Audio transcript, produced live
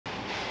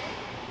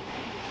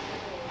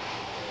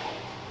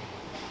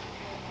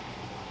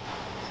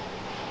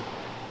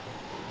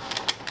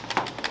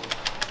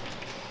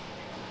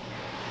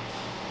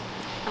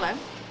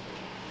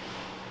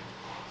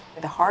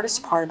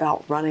hardest part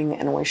about running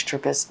an oyster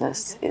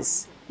business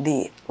is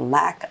the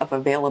lack of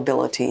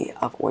availability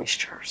of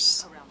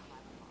oysters.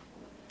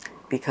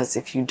 Because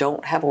if you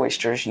don't have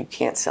oysters, you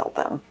can't sell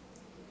them.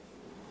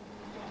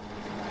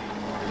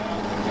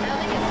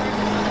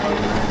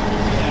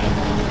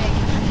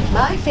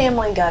 My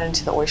family got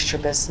into the oyster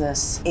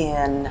business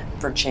in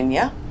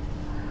Virginia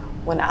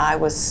when I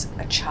was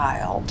a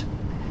child.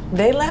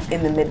 They left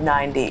in the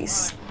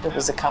mid-90s. There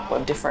was a couple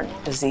of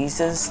different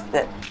diseases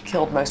that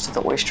killed most of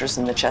the oysters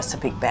in the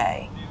Chesapeake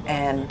Bay.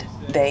 And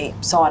they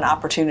saw an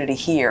opportunity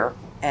here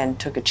and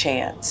took a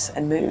chance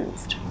and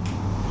moved.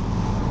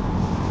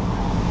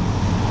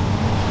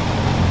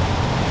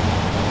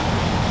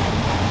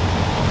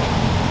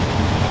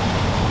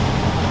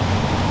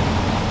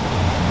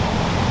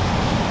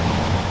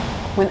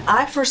 When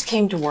I first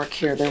came to work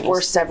here, there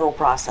were several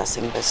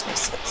processing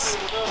businesses.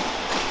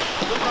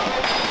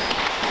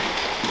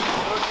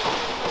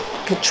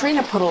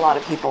 Katrina put a lot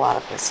of people out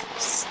of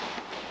business.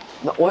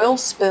 The oil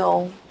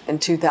spill in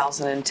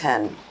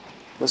 2010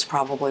 was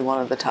probably one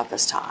of the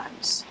toughest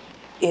times.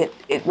 It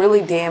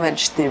really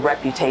damaged the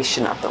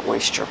reputation of the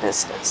oyster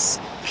business.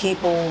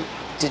 People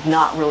did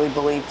not really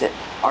believe that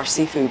our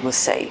seafood was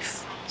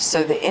safe.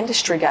 So the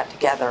industry got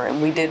together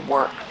and we did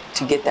work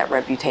to get that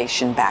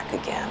reputation back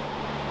again.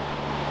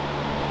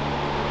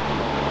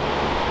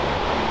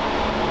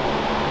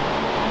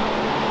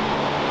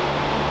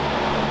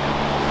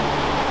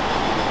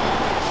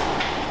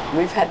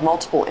 We've had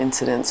multiple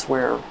incidents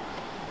where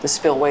the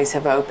spillways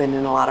have opened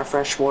in a lot of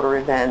freshwater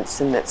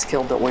events, and that's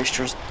killed the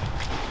oysters.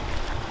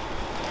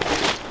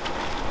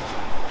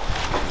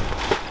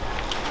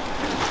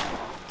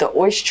 The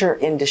oyster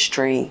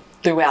industry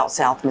throughout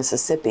South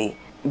Mississippi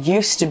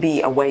used to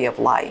be a way of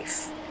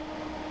life.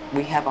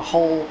 We have a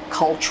whole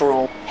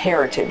cultural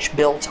heritage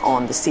built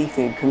on the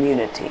seafood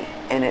community,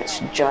 and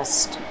it's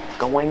just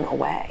going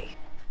away.